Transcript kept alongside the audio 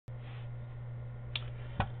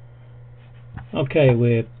Okay,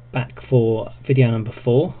 we're back for video number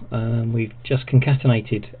 4. We've just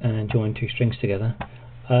concatenated and joined two strings together.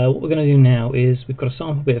 What we're going to do now is we've got a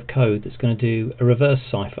sample bit of code that's going to do a reverse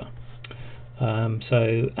cipher.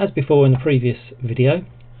 So as before in the previous video,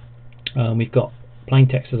 we've got plain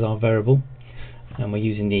text as our variable and we're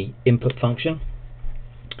using the input function.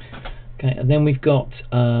 Okay, and then we've got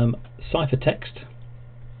cipher text,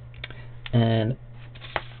 and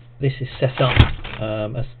this is set up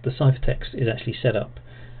as the cipher text is actually set up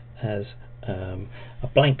as a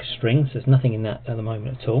blank string, so there's nothing in that at the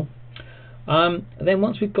moment at all. Then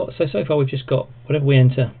once we've got, so far we've just got whatever we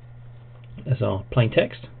enter as our plain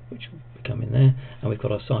text, which will come in there, and we've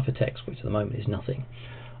got our cipher text, which at the moment is nothing.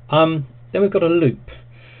 Then we've got a loop.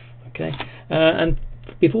 Okay, and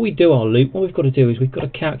before we do our loop, what we've got to do is we've got to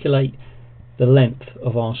calculate the length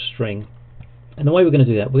of our string, and the way we're going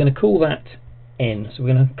to do that, we're going to call that n. So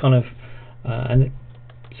we're going to kind of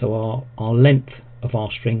so our length of our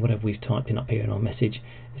string, whatever we've typed in up here in our message,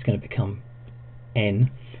 is going to become n.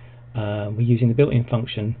 We're using the built-in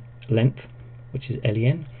function length, which is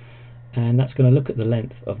len, and that's going to look at the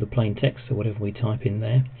length of the plain text, so whatever we type in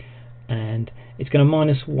there, and it's going to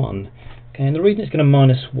minus 1. Okay, and the reason it's going to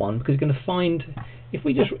minus 1 because it's going to find, if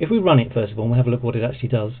we run it first of all, and we'll have a look at what it actually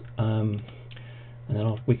does, and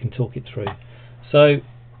then we can talk it through. So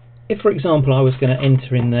if, for example, I was going to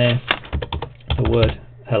enter in there the word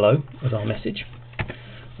hello as our message,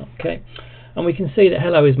 okay, and we can see that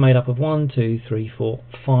hello is made up of 1, 2, 3, 4,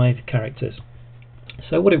 5 characters.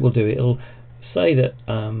 So what it will do, it'll say that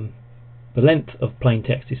the length of plain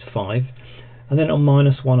text is 5, and then it'll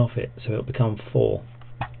minus 1 off it, so it'll become 4.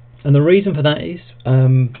 And the reason for that is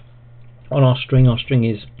on our string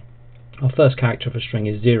is, our first character of a string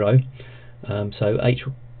is 0, so H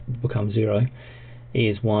will become 0, E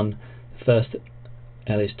is 1, first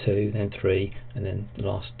L is 2, then 3, and then the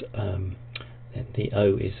last then the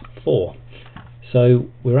O is 4. So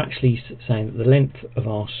we're actually saying that the length of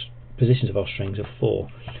our positions of our strings are 4.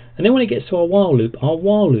 And then when it gets to our while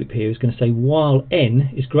loop here is going to say while n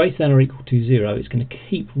is greater than or equal to 0, it's going to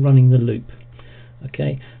keep running the loop.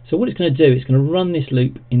 Okay, so what it's going to do, it's going to run this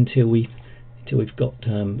loop until we've got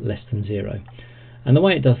less than 0. And the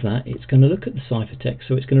way it does that, it's going to look at the cipher text,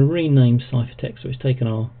 so it's going to rename cipher text. So it's taken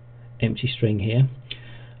our empty string here,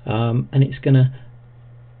 and it's going to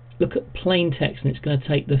look at plain text, and it's going to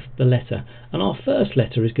take the letter, and our first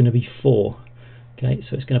letter is going to be 4. Okay,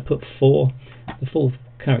 so it's going to put 4, the fourth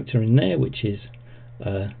character in there, which is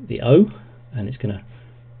the O, and it's going to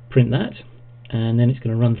print that, and then it's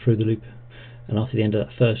going to run through the loop, and after the end of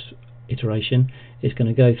that first iteration, it's going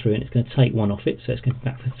to go through and it's going to take 1 off it, so it's going to be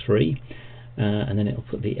back for 3, and then it'll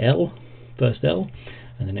put the L, first L,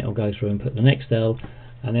 and then it'll go through and put the next L,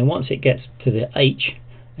 and then once it gets to the H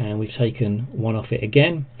and we've taken 1 off it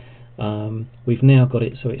again, we've now got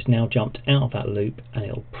it, so it's now jumped out of that loop and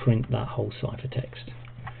it'll print that whole cipher text.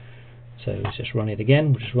 So let's just run it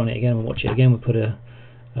again, we'll just run it again and watch it again. We'll put a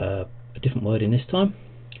different word in this time.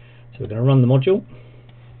 So we're going to run the module,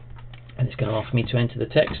 and it's going to ask me to enter the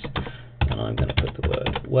text, and I'm going to put the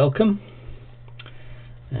word welcome,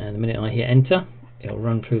 and the minute I hit enter, it'll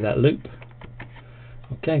run through that loop.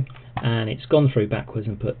 Okay, and it's gone through backwards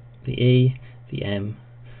and put the E, the M,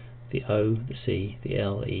 the O, the C, the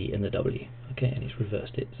L, E, and the W. Okay, and it's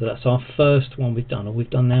reversed it. So that's our first one we've done. All we've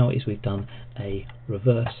done now is we've done a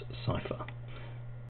reverse cipher.